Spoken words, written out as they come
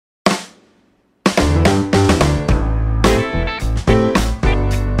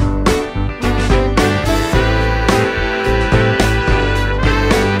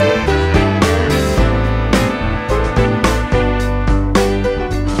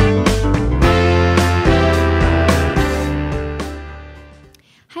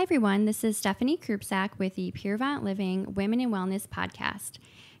everyone. This is Stephanie Krupsak with the Purevant Living Women in Wellness podcast.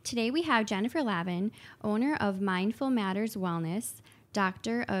 Today we have Jennifer Lavin, owner of Mindful Matters Wellness,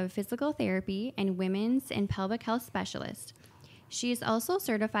 doctor of physical therapy and women's and pelvic health specialist. She is also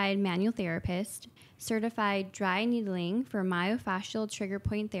certified manual therapist, certified dry needling for myofascial trigger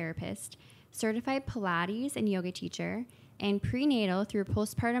point therapist, certified Pilates and Yoga Teacher, and prenatal through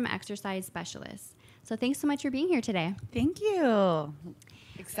postpartum exercise specialist. So thanks so much for being here today. Thank you.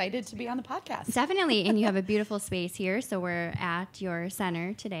 Excited to be on the podcast. Definitely. And you have a beautiful space here. So we're at your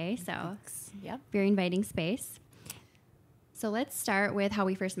center today. So Thanks. Yep. Very inviting space. So let's start with how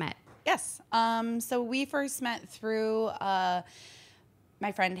we first met. Yes. So we first met through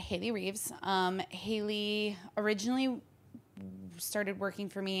my friend Haley Reeves. Haley originally started working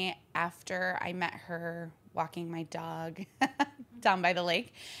for me after I met her walking my dog down by the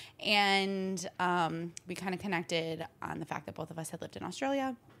lake. And we kind of connected on the fact that both of us had lived in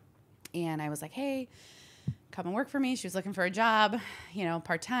Australia. And I was like, hey, come and work for me. She was looking for a job, you know,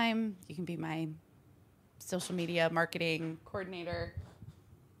 part-time. You can be my social media marketing coordinator.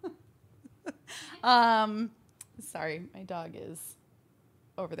 Sorry, my dog is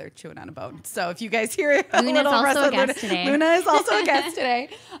over there chewing on a bone. So if you guys hear it, Luna's also a guest today. Luna is also a guest today.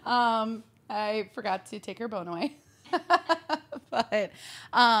 I forgot to take her bone away. But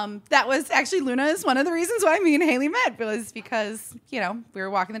that was actually Luna is one of the reasons why me and Haley met, was because, you know, we were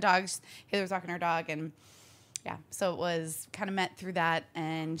walking the dogs. Haley was walking her dog, and yeah, so it was kind of met through that.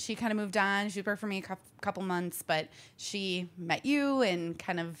 And she kind of moved on. She worked for me a couple months, but she met you and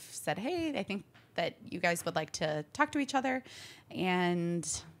kind of said, hey, I think that you guys would like to talk to each other. And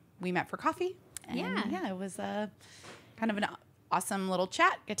we met for coffee. And yeah, it was kind of an awesome little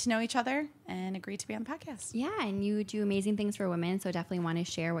chat, get to know each other, and agreed to be on the podcast. Yeah, and you do amazing things for women, so definitely want to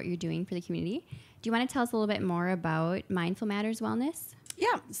share what you're doing for the community. Do you want to tell us a little bit more about Mindful Matters Wellness?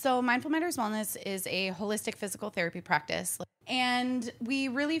 Yeah, so Mindful Matters Wellness is a holistic physical therapy practice, and we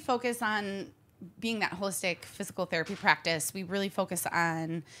really focus on being that holistic physical therapy practice. We really focus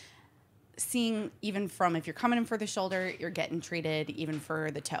on seeing, even from if you're coming in for the shoulder, you're getting treated even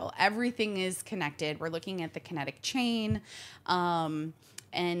for the toe. Everything is connected. We're looking at the kinetic chain.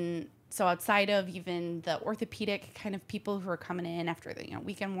 And so outside of even the orthopedic kind of people who are coming in after the, you know,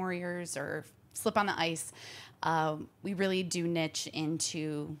 weekend warriors or slip on the ice, we really do niche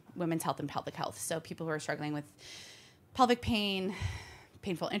into women's health and pelvic health. So people who are struggling with pelvic pain,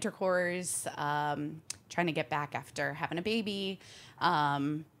 painful intercourse, trying to get back after having a baby,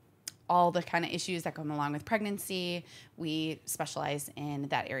 all the kind of issues that come along with pregnancy, we specialize in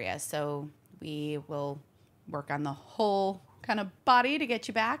that area. So we will work on the whole kind of body to get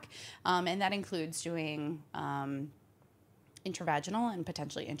you back. And that includes doing intravaginal and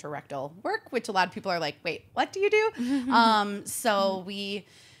potentially intrarectal work, which a lot of people are like, wait, what do you do? So we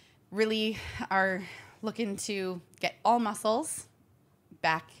really are looking to get all muscles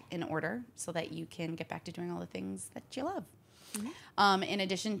back in order so that you can get back to doing all the things that you love. In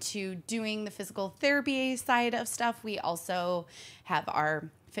addition to doing the physical therapy side of stuff, we also have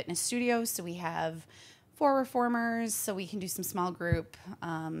our fitness studios. So we have 4 reformers, so we can do some small group,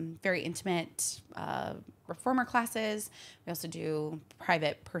 very intimate reformer classes. We also do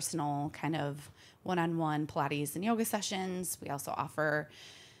private, personal, kind of one-on-one Pilates and yoga sessions. We also offer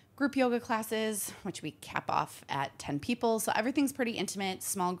group yoga classes, which we cap off at 10 people. So everything's pretty intimate,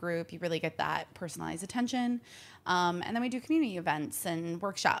 small group. You really get that personalized attention. And then we do community events and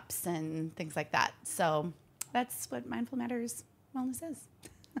workshops and things like that. So that's what Mindful Matters Wellness is.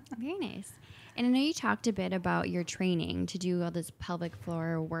 Very nice. And I know you talked a bit about your training to do all this pelvic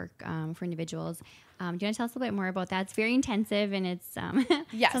floor work for individuals. Do you want to tell us a little bit more about that? It's very intensive, and it's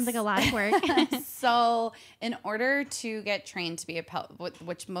yes. sounds like a lot of work. So in order to get trained to be a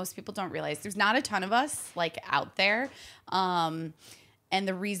which most people don't realize, there's not a ton of us like out there. And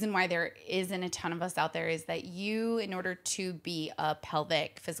the reason why there isn't a ton of us out there is that you, in order to be a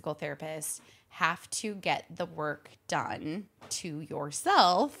pelvic physical therapist, have to get the work done to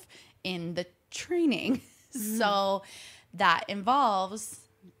yourself in the training. Mm-hmm. So that involves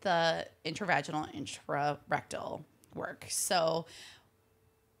the intravaginal, intrarectal work. So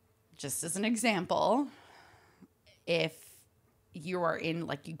just as an example, if you are in,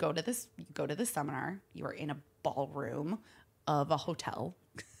 like, you go to this seminar, you are in a ballroom of a hotel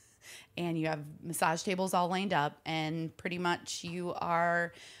and you have massage tables all lined up, and pretty much you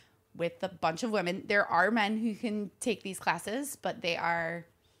are with a bunch of women. There are men who can take these classes, but they are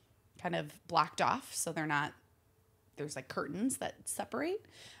kind of blocked off. So they're not, there's like curtains that separate.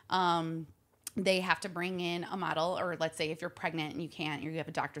 They have to bring in a model, or let's say if you're pregnant and you have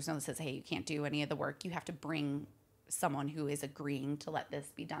a doctor's note that says, hey, you can't do any of the work, you have to bring someone who is agreeing to let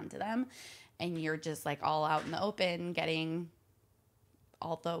this be done to them, and you're just like all out in the open getting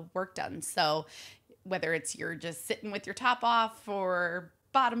all the work done. So whether it's you're just sitting with your top off or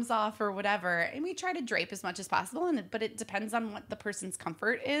bottoms off or whatever, and we try to drape as much as possible, but it depends on what the person's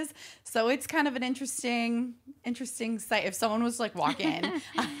comfort is. So it's kind of an interesting sight. If someone was like walk in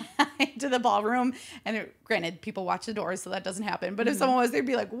into the ballroom, and granted people watch the doors, so that doesn't happen, but if someone was, they'd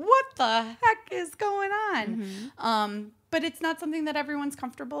be like, what the heck is going on? But it's not something that everyone's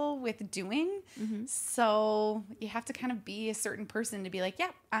comfortable with doing. So you have to kind of be a certain person to be like,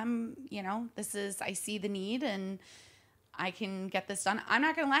 yeah, I see the need and I can get this done. I'm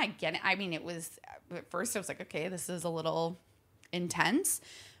not going to lie. It was, at first I was like, okay, this is a little intense,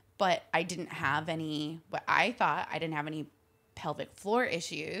 but I didn't have any pelvic floor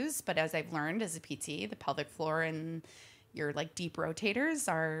issues. But as I've learned as a PT, the pelvic floor and your like deep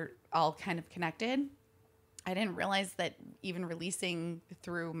rotators are all kind of connected. I didn't realize that even releasing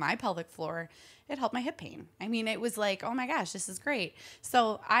through my pelvic floor, it helped my hip pain. It was like, oh my gosh, this is great.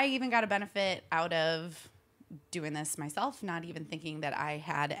 So I even got a benefit out of doing this myself, not even thinking that I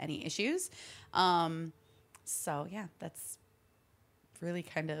had any issues. So yeah, that's really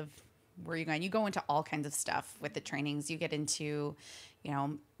kind of where you're going. You go into all kinds of stuff with the trainings. You get into,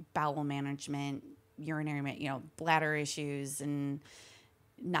 bowel management, urinary, bladder issues, and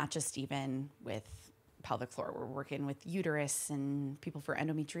not just even with pelvic floor. We're working with uterus and people for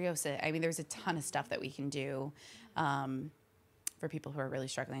endometriosis. There's a ton of stuff that we can do for people who are really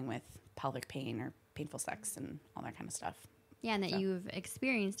struggling with pelvic pain or painful sex and all that kind of stuff. Yeah, and that you've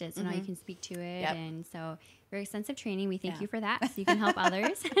experienced it, so now you can speak to it. Yep. And so very extensive training. We thank you for that, so you can help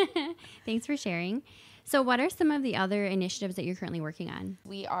others. Thanks for sharing. So what are some of the other initiatives that you're currently working on?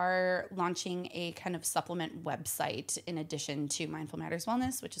 We are launching a kind of supplement website in addition to Mindful Matters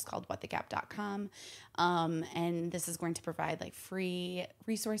Wellness, which is called whatthegap.com. And this is going to provide like free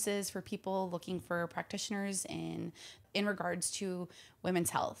resources for people looking for practitioners in regards to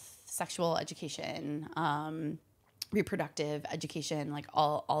women's health, sexual education, reproductive education, like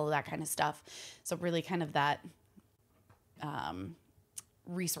all of that kind of stuff. So really kind of that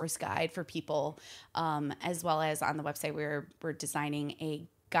resource guide for people, as well as on the website we're designing a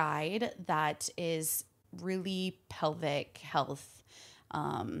guide that is really pelvic health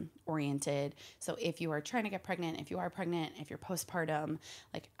oriented. So if you are trying to get pregnant, if you are pregnant, if you're postpartum,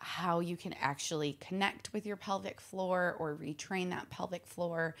 like how you can actually connect with your pelvic floor or retrain that pelvic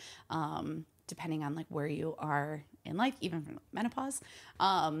floor, depending on like where you are in life, even from menopause.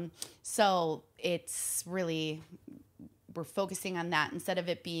 So it's really, we're focusing on that instead of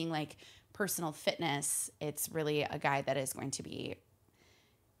it being like personal fitness. It's really a guide that is going to be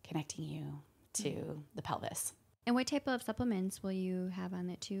connecting you to the pelvis. And what type of supplements will you have on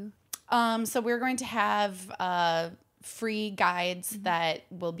it too? So we're going to have free guides that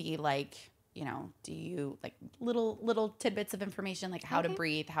will be like, do you like little tidbits of information, like how to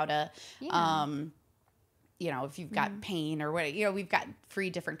breathe, how to, if you've got pain or what, we've got free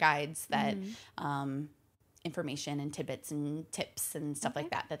different guides that, information and tidbits and tips and stuff like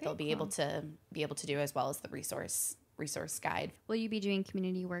that they'll be able to do, as well as the resource guide. Will you be doing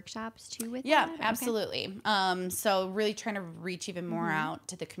community workshops too with that? Okay. Absolutely. So really trying to reach even more out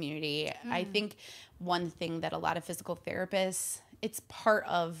to the community. I think one thing that a lot of physical therapists, it's part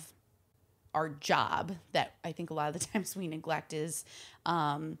of our job that I think a lot of the times we neglect is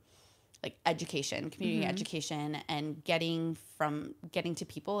like education, community education, and getting to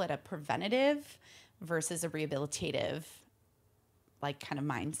people at a preventative versus a rehabilitative like kind of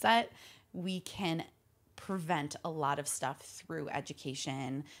mindset. We can prevent a lot of stuff through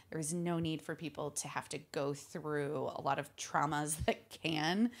education. There's no need for people to have to go through a lot of traumas that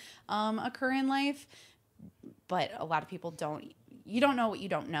can occur in life. But a lot of people you don't know what you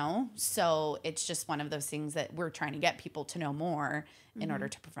don't know. So it's just one of those things that we're trying to get people to know more in order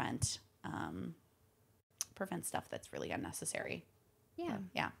to prevent stuff that's really unnecessary. Yeah.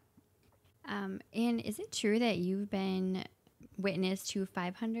 Yeah. And is it true that you've been witness to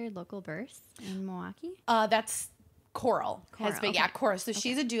 500 local births in Milwaukee? That's Coral. Has been, okay. Coral. So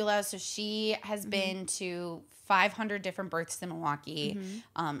she's a doula. So she has been to 500 different births in Milwaukee,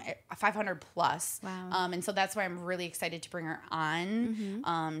 500 plus. Wow. And so that's why I'm really excited to bring her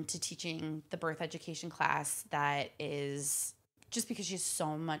on to teaching the birth education class that is just because she has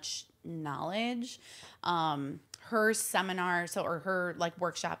so much knowledge. Her seminar, her like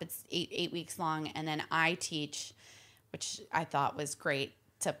workshop, it's eight weeks long. And then I teach, which I thought was great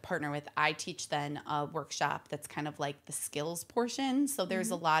to partner with. I teach then a workshop that's kind of like the skills portion. So there's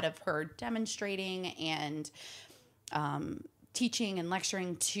a lot of her demonstrating and teaching and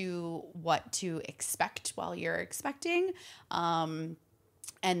lecturing to what to expect while you're expecting. And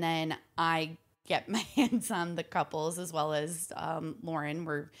then I get my hands on the couples as well as Lauren.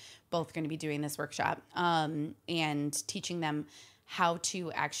 We're both going to be doing this workshop and teaching them how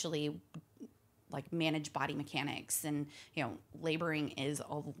to actually like manage body mechanics. And, you know, laboring is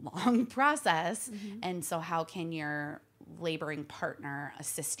a long process. And so how can your laboring partner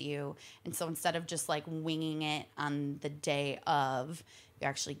assist you? And so instead of just like winging it on the day of, you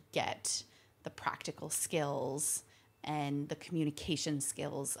actually get the practical skills and the communication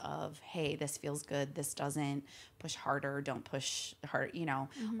skills of, hey, this feels good, this doesn't, push harder, don't push hard, you know,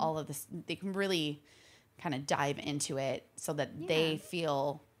 all of this. They can really kind of dive into it so that they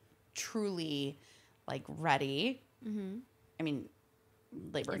feel truly like ready. I mean,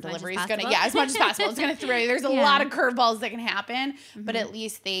 labor and delivery is going to, as much as possible. It's going to throw you. There's a lot of curveballs that can happen, but at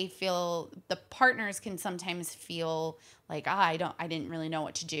least they feel, the partners can sometimes feel like, I didn't really know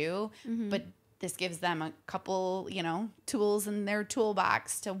what to do, but this gives them a couple, you know, tools in their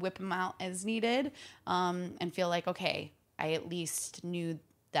toolbox to whip them out as needed, and feel like, okay, I at least knew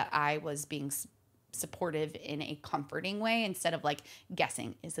that I was being supportive in a comforting way instead of like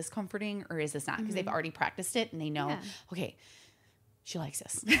guessing, is this comforting or is this not? Because they've already practiced it and they know, okay, she likes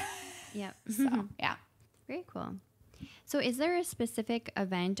this. Yep. So, yeah. Very cool. So is there a specific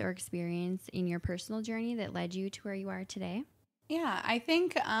event or experience in your personal journey that led you to where you are today? Yeah, I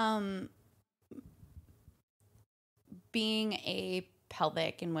think being a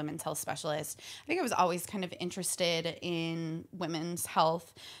pelvic and women's health specialist, I think I was always kind of interested in women's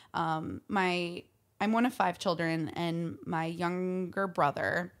health. I'm one of 5 children, and my younger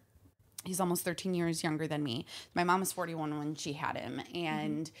brother, he's almost 13 years younger than me. My mom was 41 when she had him,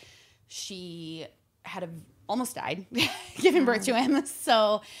 and she had almost died giving birth to him.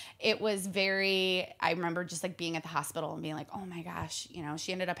 So it was I remember just like being at the hospital and being like, oh my gosh, you know,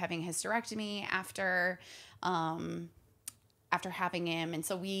 she ended up having a hysterectomy after having him. And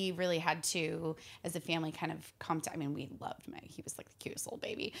so we really had to, as a family, kind of come to, I mean, we loved he was like the cutest little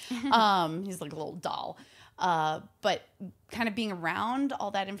baby. He's like a little doll. But kind of being around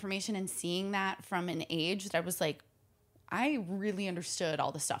all that information and seeing that from an age that I was like, I really understood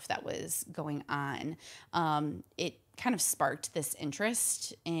all the stuff that was going on. It kind of sparked this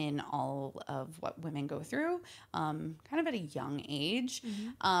interest in all of what women go through, kind of at a young age.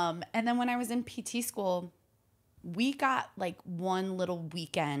 And then when I was in PT school, we got like one little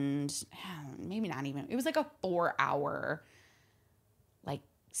weekend, maybe not even, it was like a 4-hour like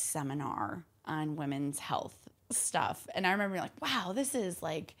seminar on women's health stuff. And I remember like, wow, this is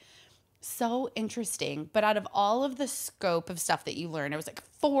like so interesting. But out of all of the scope of stuff that you learn, it was like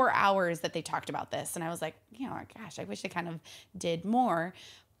 4 hours that they talked about this. And I was like, you know, gosh, I wish I kind of did more.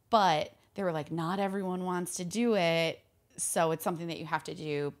 But they were like, not everyone wants to do it. So it's something that you have to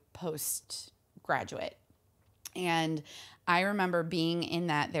do postgraduate. And I remember being in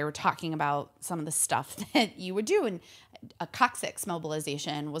that they were talking about some of the stuff that you would do. And a coccyx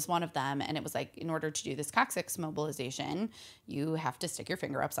mobilization was one of them. And it was like, in order to do this coccyx mobilization, you have to stick your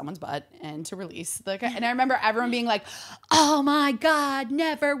finger up someone's butt and to release the, and I remember everyone being like, oh my God,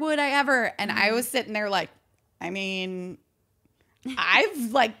 never would I ever. And I was sitting there like, I mean,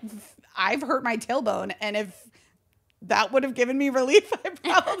 I've hurt my tailbone. And if that would have given me relief, I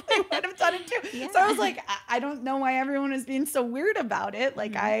probably would have done it too. Yeah. So I was like, I don't know why everyone is being so weird about it.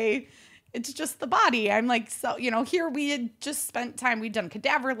 Like it's just the body. I'm like, so, you know, here we had just spent time, we'd done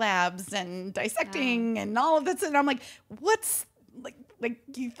cadaver labs and dissecting and all of this. And I'm like, what's like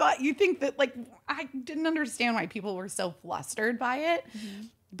you think that like, I didn't understand why people were so flustered by it.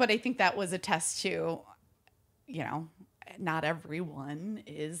 But I think that was a test to, you know, not everyone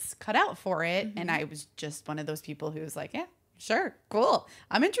is cut out for it. And I was just one of those people who was like, yeah, sure, cool,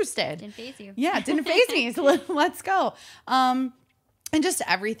 I'm interested. Didn't faze you. Yeah, it didn't faze me. So let's go. And just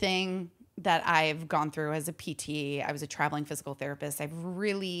everything that I've gone through as a PT, I was a traveling physical therapist. I've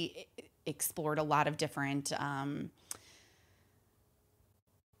really explored a lot of different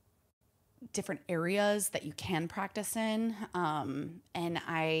areas that you can practice in. And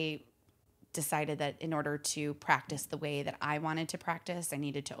I decided that in order to practice the way that I wanted to practice, I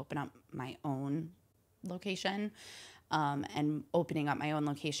needed to open up my own location. And opening up my own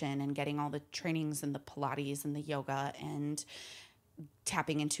location and getting all the trainings and the Pilates and the yoga and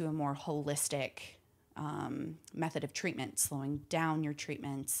tapping into a more holistic method of treatment, slowing down your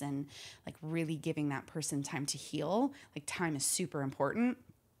treatments and like really giving that person time to heal. Like time is super important.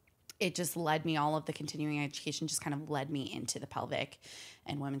 It just led me, all of the continuing education just kind of led me into the pelvic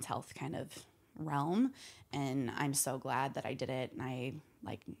and women's health kind of realm. And I'm so glad that I did it. And I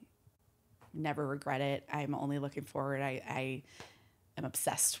like never regret it. I'm only looking forward. I am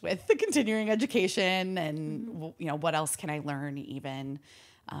obsessed with the continuing education and, you know, what else can I learn even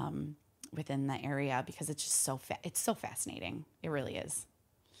within the area, because it's just it's so fascinating. It really is.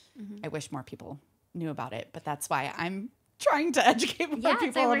 I wish more people knew about it, but that's why I'm trying to educate more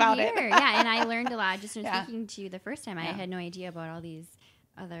people about it. Yeah, and I learned a lot just from speaking to you the first time. I had no idea about all these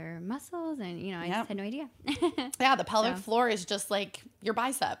other muscles, and, you know, I just had no idea. Yeah, the pelvic floor is just like your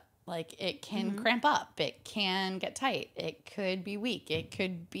bicep. Like, it can cramp up. It can get tight. It could be weak. It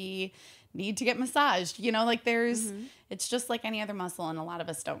could be need to get massaged. You know, like there's, it's just like any other muscle, and a lot of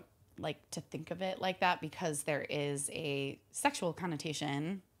us don't like to think of it like that because there is a sexual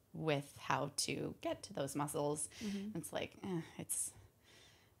connotation with how to get to those muscles. It's like, it's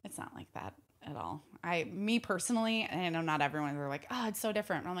not like that at all. Me personally, and I know not everyone, they're like, oh, it's so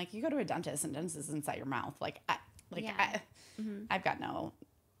different. And I'm like, you go to a dentist and dentist is inside your mouth. I've got no,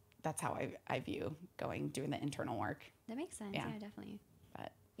 that's how I view doing the internal work. That makes sense. Yeah, definitely.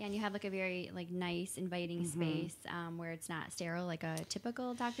 But yeah, and you have like a very like nice, inviting space where it's not sterile like a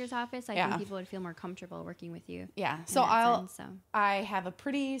typical doctor's office. I think people would feel more comfortable working with you. Yeah. I have a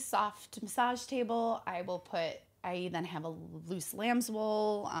pretty soft massage table. I then have a loose lamb's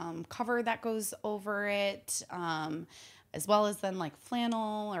wool cover that goes over it, as well as then like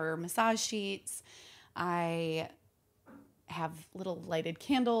flannel or massage sheets. I have little lighted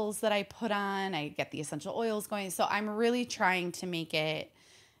candles that I put on. I get the essential oils going. So I'm really trying to make it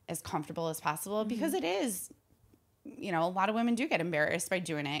as comfortable as possible because it is, you know, a lot of women do get embarrassed by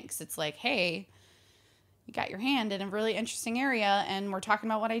doing it because it's like, hey, you got your hand in a really interesting area and we're talking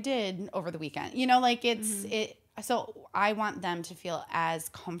about what I did over the weekend. You know, like so I want them to feel as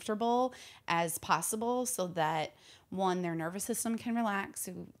comfortable as possible so that, one, their nervous system can relax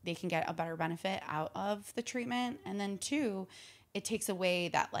so they can get a better benefit out of the treatment. And then two, it takes away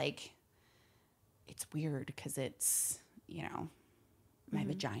that, like, it's weird because it's, you know, my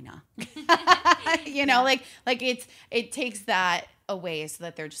vagina, you know, like it takes that away so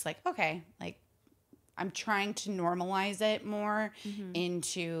that they're just like, okay, like I'm trying to normalize it more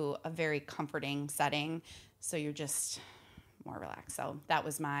into a very comforting setting. So you're just more relaxed. So that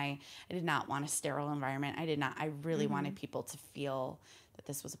was I did not want a sterile environment. I really wanted people to feel that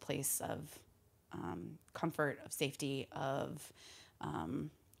this was a place of comfort, of safety, of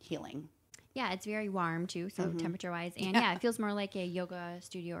healing. Yeah, it's very warm too, so temperature-wise. And it feels more like a yoga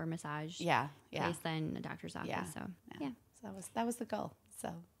studio or massage place than a doctor's office. Yeah. So, So that was the goal. So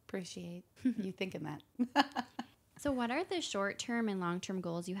appreciate you thinking that. So what are the short-term and long-term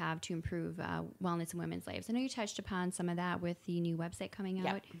goals you have to improve wellness in women's lives? I know you touched upon some of that with the new website coming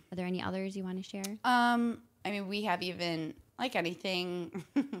out. Yep. Are there any others you want to share? I mean, we have even, like anything,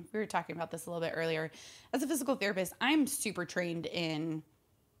 we were talking about this a little bit earlier. As a physical therapist, I'm super trained in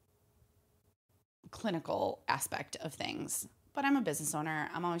clinical aspect of things, but I'm a business owner.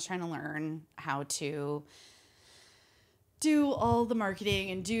 I'm always trying to learn how to do all the marketing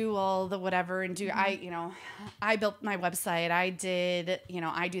and do all the whatever and do I built my website. I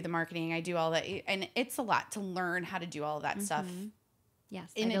do the marketing. I do all that, and it's a lot to learn how to do all of that stuff. Yes,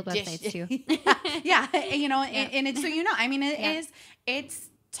 I build websites too. You know, and it's, so, you know, I mean, it's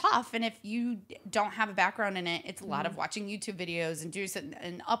tough, and if you don't have a background in it, it's a lot of watching YouTube videos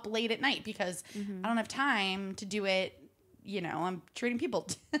and up late at night because I don't have time to do it. You know, I'm treating people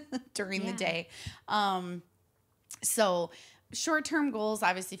during the day. So short-term goals,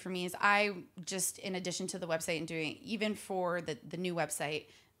 obviously for me, is I just, in addition to the website and doing, even for the new website,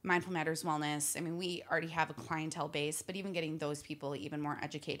 Mindful Matters Wellness, I mean, we already have a clientele base, but even getting those people even more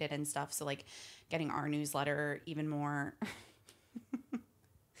educated and stuff. So like getting our newsletter even more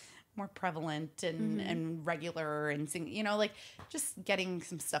prevalent and regular and, you know, like just getting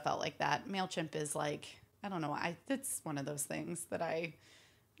some stuff out like that. MailChimp is like, I don't know. It's one of those things that I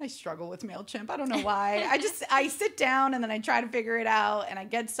struggle with MailChimp. I don't know why. I sit down and then I try to figure it out and I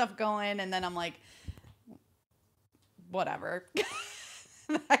get stuff going and then I'm like, whatever.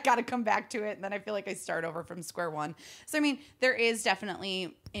 I got to come back to it. And then I feel like I start over from square one. So, I mean, there is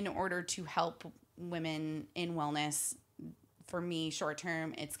definitely, in order to help women in wellness, for me, short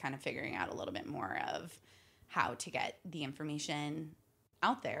term, it's kind of figuring out a little bit more of how to get the information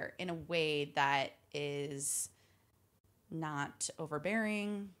out there in a way that is not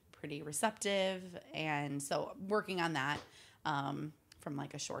overbearing, pretty receptive. And so working on that from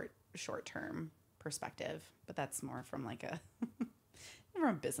like a short-term perspective, but that's more from like from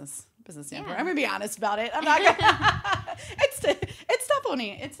a business standpoint. I'm gonna be honest about it. I'm not gonna,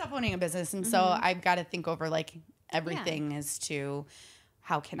 it's tough owning a business. And so I've got to think over like everything as to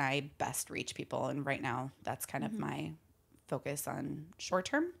how can I best reach people. And right now that's kind of my focus on short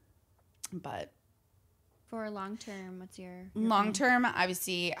term. But for long term, what's your long term,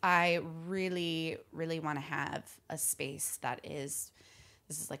 obviously, I really, really want to have a space that is,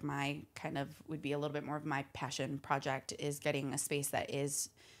 this is like my kind of, would be a little bit more of my passion project, is getting a space that is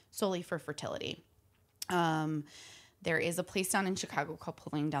solely for fertility. There is a place down in Chicago called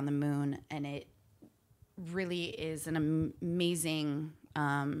Pulling Down the Moon, and it really is an amazing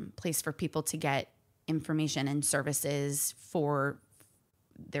place for people to get information and services for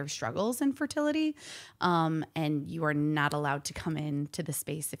their struggles in fertility. And you are not allowed to come into the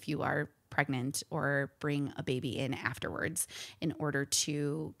space if you are pregnant or bring a baby in afterwards, in order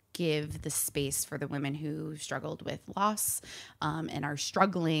to give the space for the women who struggled with loss and are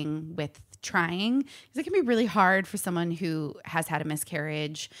struggling with trying. Because it can be really hard for someone who has had a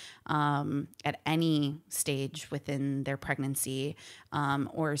miscarriage at any stage within their pregnancy,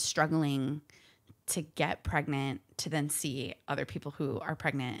 or struggling to get pregnant, to then see other people who are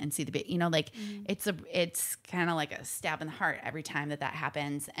pregnant and see the baby, like it's kind of like a stab in the heart every time that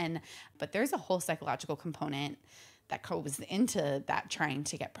happens. But there's a whole psychological component that goes into that, trying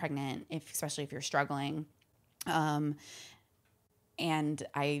to get pregnant, especially if you're struggling. And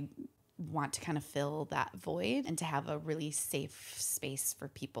I want to kind of fill that void and to have a really safe space for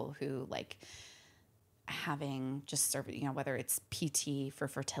people who like having just whether it's PT for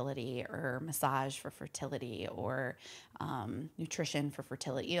fertility or massage for fertility or nutrition for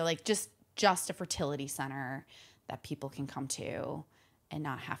fertility, like just a fertility center that people can come to and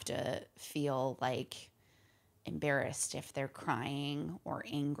not have to feel like embarrassed if they're crying or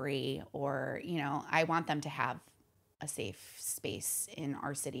angry, or I want them to have a safe space in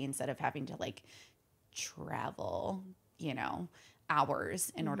our city instead of having to like travel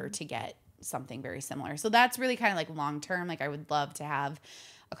hours in order to get something very similar. So that's really kind of like long term. Like I would love to have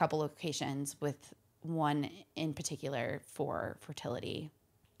a couple locations, with one in particular for fertility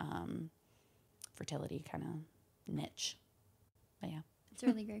kind of niche. But yeah, it's a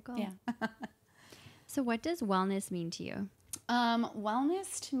really great goal. Yeah. So what does wellness mean to you?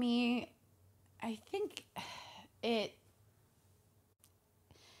 Wellness to me, I think it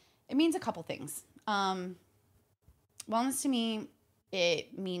means a couple things. Wellness to me,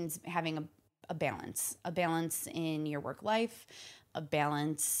 it means having a balance in your work life, a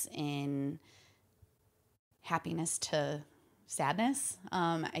balance in happiness to sadness.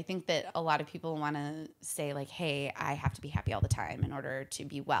 I think that a lot of people want to say like, hey, I have to be happy all the time in order to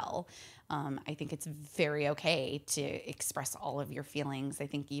be well. I think it's very okay to express all of your feelings. I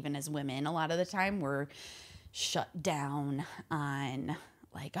think even as women, a lot of the time we're shut down on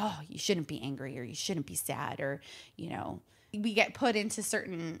like, oh, you shouldn't be angry, or you shouldn't be sad, or, we get put into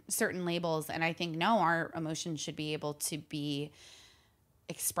certain labels. And I think, no, our emotions should be able to be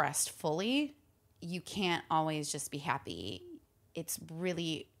expressed fully. You can't always just be happy. It's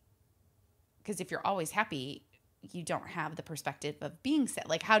really, because if you're always happy, you don't have the perspective of being sad.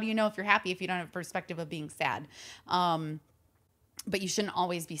 Like, how do you know if you're happy if you don't have a perspective of being sad? But you shouldn't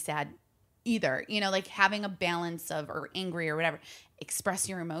always be sad either, like having a balance of, or angry or whatever, express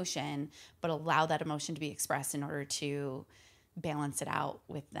your emotion, but allow that emotion to be expressed in order to balance it out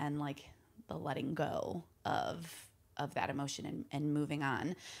with then like the letting go of that emotion and moving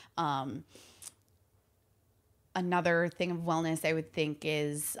on. Another thing of wellness I would think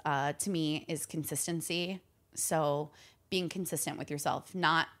is, to me, is consistency. So being consistent with yourself,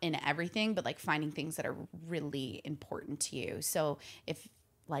 not in everything, but like finding things that are really important to you. So if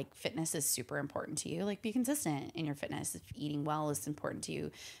like fitness is super important to you, like be consistent in your fitness. If eating well is important to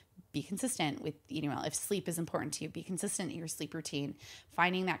you, be consistent with eating well. If sleep is important to you, be consistent in your sleep routine.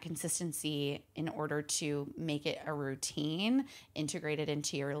 Finding that consistency in order to make it a routine, integrate it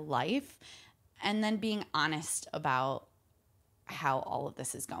into your life, and then being honest about how all of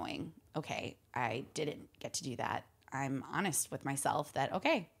this is going. Okay, I didn't get to do that. I'm honest with myself that,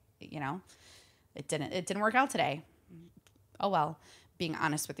 okay, it didn't work out today. Oh well. Being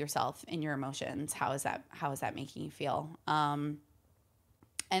honest with yourself and your emotions. How is that making you feel? And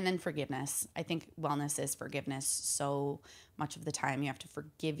then forgiveness. I think wellness is forgiveness. So much of the time you have to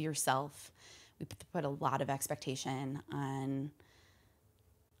forgive yourself. We put a lot of expectation on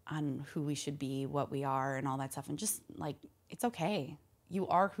who we should be, what we are, and all that stuff. And just like, it's okay. You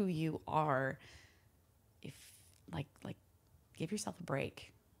are who you are. If like give yourself a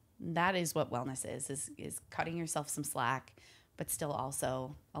break. That is what wellness is cutting yourself some slack, but still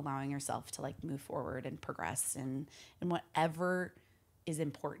also allowing yourself to like move forward and progress and whatever is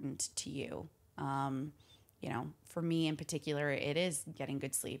important to you. For me in particular, it is getting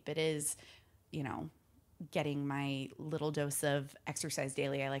good sleep. It is, getting my little dose of exercise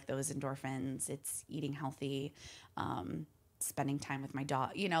daily. I like those endorphins. It's eating healthy. spending time with my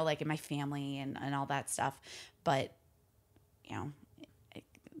dog, you know, like in my family and all that stuff. But, you know,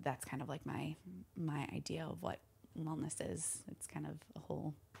 that's kind of like my idea of what wellness is. It's kind of a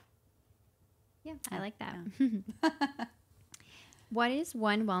whole. Yeah, I like that. Yeah. What is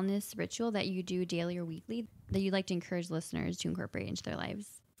one wellness ritual that you do daily or weekly that you'd like to encourage listeners to incorporate into their lives?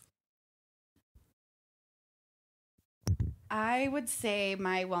 I would say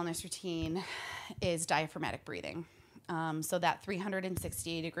my wellness routine is diaphragmatic breathing. So that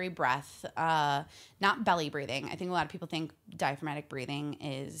 360-degree breath, not belly breathing. I think a lot of people think diaphragmatic breathing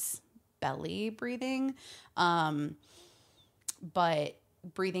is belly breathing, but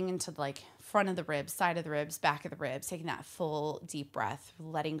breathing into like front of the ribs, side of the ribs, back of the ribs, taking that full deep breath,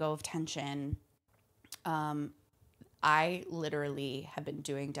 letting go of tension. I literally have been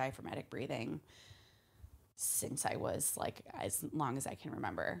doing diaphragmatic breathing since I was like as long as I can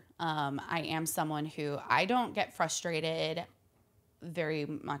remember. I am someone who I don't get frustrated very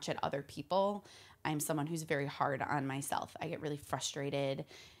much at other people. I'm someone who's very hard on myself. I get really frustrated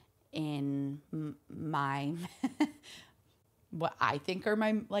in my what I think are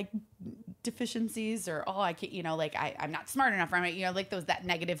my like deficiencies, or I can't, you know, like I'm not smart enough, right? You know, like that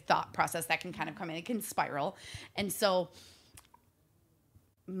negative thought process that can kind of come in, it can spiral. And so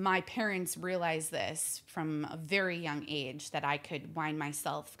my parents realized this from a very young age, that I could wind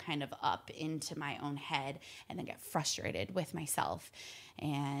myself kind of up into my own head and then get frustrated with myself.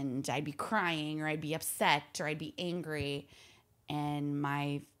 And I'd be crying, or I'd be upset, or I'd be angry. And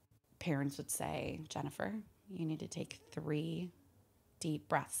my parents would say, Jennifer, you need to take 3 deep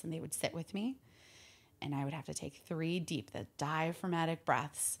breaths. And they would sit with me, and I would have to take 3 deep, the diaphragmatic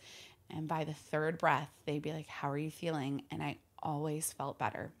breaths. And by the 3rd breath, they'd be like, how are you feeling? And I always felt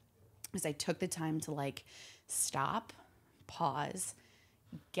better, because I took the time to like stop, pause,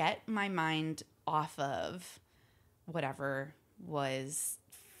 get my mind off of whatever was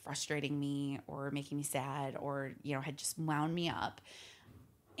frustrating me or making me sad, or, you know, had just wound me up.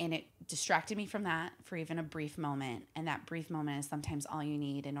 And it distracted me from that for even a brief moment. And that brief moment is sometimes all you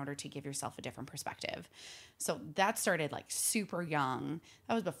need in order to give yourself a different perspective. So that started like super young.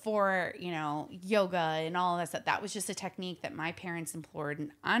 That was before, you know, yoga and all that stuff. That was just a technique that my parents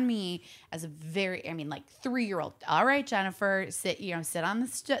implored on me as a very, like 3-year-old. All right, Jennifer, sit on the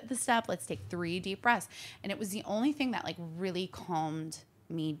step. Let's take 3 deep breaths. And it was the only thing that like really calmed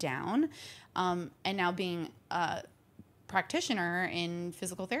me down. And now being practitioner in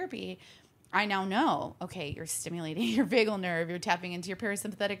physical therapy, I now know, okay, you're stimulating your vagal nerve, you're tapping into your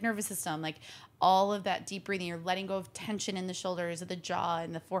parasympathetic nervous system, like all of that deep breathing, you're letting go of tension in the shoulders, of the jaw,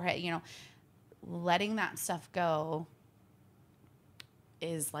 and the forehead, you know, letting that stuff go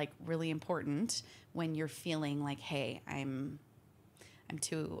is like really important when you're feeling like, hey, I'm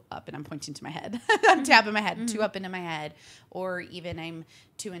too up, and I'm pointing to my head. I'm tapping my head, too up into my head, or even I'm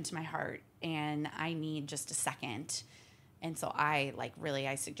too into my heart and I need just a second. And so I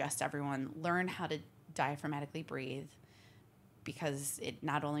suggest everyone learn how to diaphragmatically breathe, because it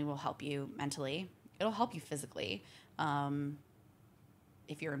not only will help you mentally, it'll help you physically.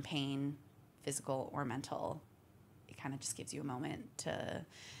 If you're in pain, physical or mental, it kind of just gives you a moment to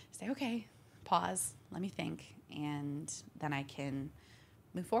say, okay, pause, let me think, and then I can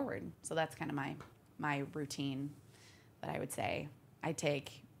move forward. So that's kind of my routine that I would say I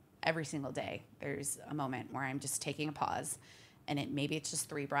take every single day. There's a moment where I'm just taking a pause, and maybe it's just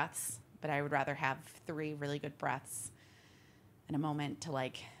 3 breaths, but I would rather have 3 really good breaths and a moment to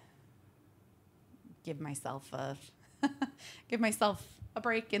like give myself a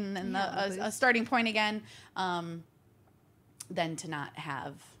break and then a starting point again, than to not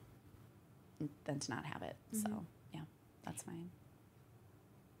have it. Mm-hmm. So yeah, that's mine.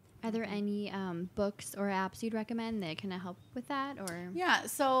 Are there any books or apps you'd recommend that kind of help with that? Or yeah,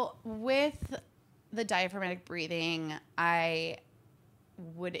 so with the diaphragmatic breathing, I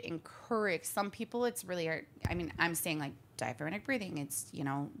would encourage some people. It's really hard. I'm saying like diaphragmatic breathing. It's, you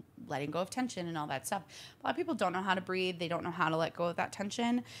know, letting go of tension and all that stuff. A lot of people don't know how to breathe. They don't know how to let go of that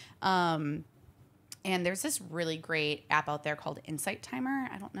tension. And there's this really great app out there called Insight Timer.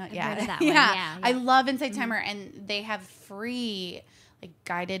 I don't know. I've heard of that yeah. one. Yeah. I love Insight Timer, and they have free like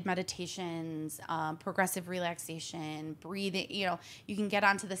guided meditations, progressive relaxation, breathing. You know, you can get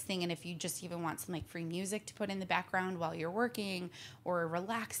onto this thing, and if you just even want some like free music to put in the background while you're working or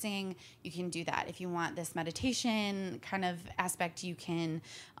relaxing, you can do that. If you want this meditation kind of aspect, you can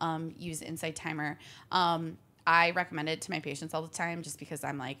use Insight Timer. I recommend it to my patients all the time, just because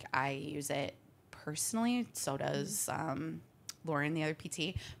I use it personally. So does Lauren, the other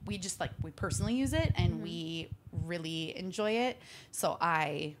PT. We personally use it, and we really enjoy it. So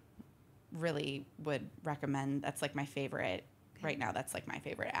I really would recommend, that's like my favorite right now that's like my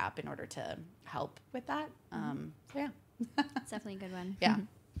favorite app in order to help with that. So yeah. It's definitely a good one. Yeah.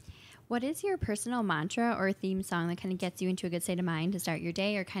 What is your personal mantra or theme song that kind of gets you into a good state of mind to start your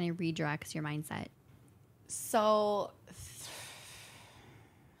day or kind of redirects your mindset? So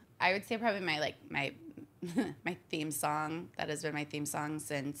I would say probably my my theme song that has been my theme song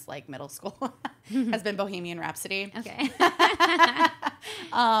since like middle school has been Bohemian Rhapsody. Okay.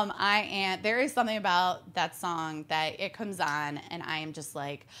 There is something about that song that it comes on and I am just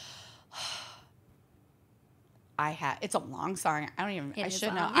like, it's a long song. I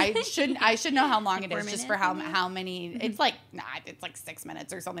should know how long it is just for how many, it's like 6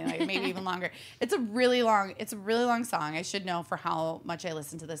 minutes or something, like maybe even longer. It's a really long song. I should know for how much I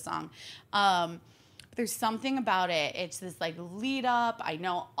listen to this song. There's something about it. It's this like lead up. I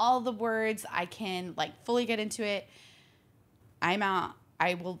know all the words. I can like fully get into it.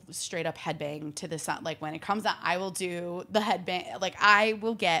 I will straight up headbang to the song. Like when it comes out, I will do the headbang. Like I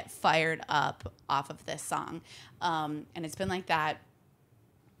will get fired up off of this song. And it's been like that.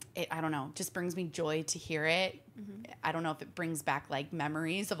 I don't know, just brings me joy to hear it. I don't know if it brings back like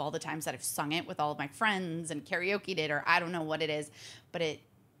memories of all the times that I've sung it with all of my friends and karaoke'd it, or I don't know what it is, but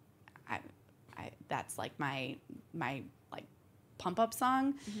that's like my like pump up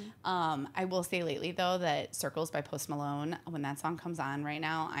song. I will say lately though that Circles by Post Malone, when that song comes on right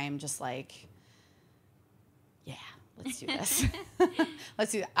now, I am just like, yeah, let's do this.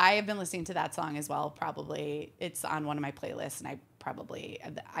 Let's do that. I have been listening to that song as well. Probably it's on one of my playlists, and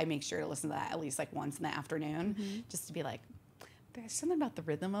I make sure to listen to that at least like once in the afternoon, just to be like, there's something about the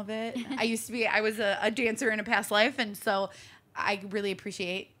rhythm of it. I was a dancer in a past life, and so I really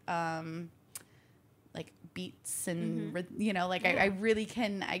appreciate like beats and I really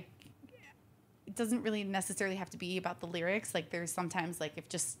can. It doesn't really necessarily have to be about the lyrics. Like there's sometimes like if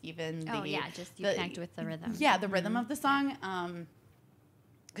just even just you connect with the rhythm. Yeah, the rhythm of the song.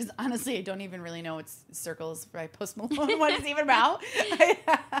 Because honestly, I don't even really know it's Circles by Post Malone, what it's even about.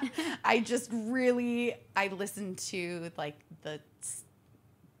 I just really, I listen to like the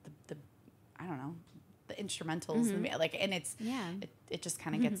I don't know, the instrumentals, and it's, it just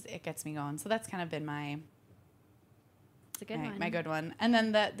kind of gets me going. So that's kind of been my good one. And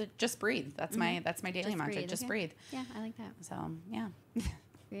then the Just Breathe. That's my daily mantra. Just breathe. Yeah, I like that. So yeah.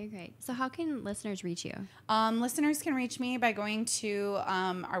 Very great. So how can listeners reach you? Listeners can reach me by going to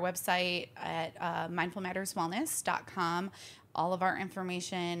our website at mindfulmatterswellness.com. All of our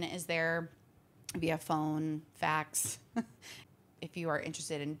information is there via phone, fax. If you are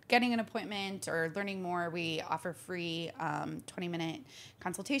interested in getting an appointment or learning more, we offer free 20-minute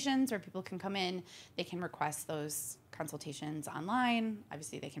consultations where people can come in. They can request those consultations online.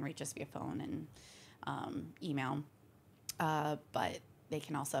 Obviously, they can reach us via phone and email. But they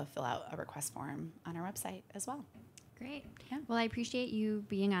can also fill out a request form on our website as well. Great. Yeah. Well, I appreciate you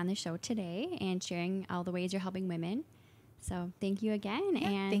being on the show today and sharing all the ways you're helping women. So thank you again. Yeah,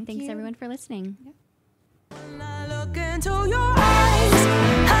 and thanks everyone for listening. Yeah. When I look into your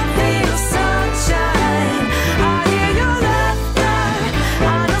eyes,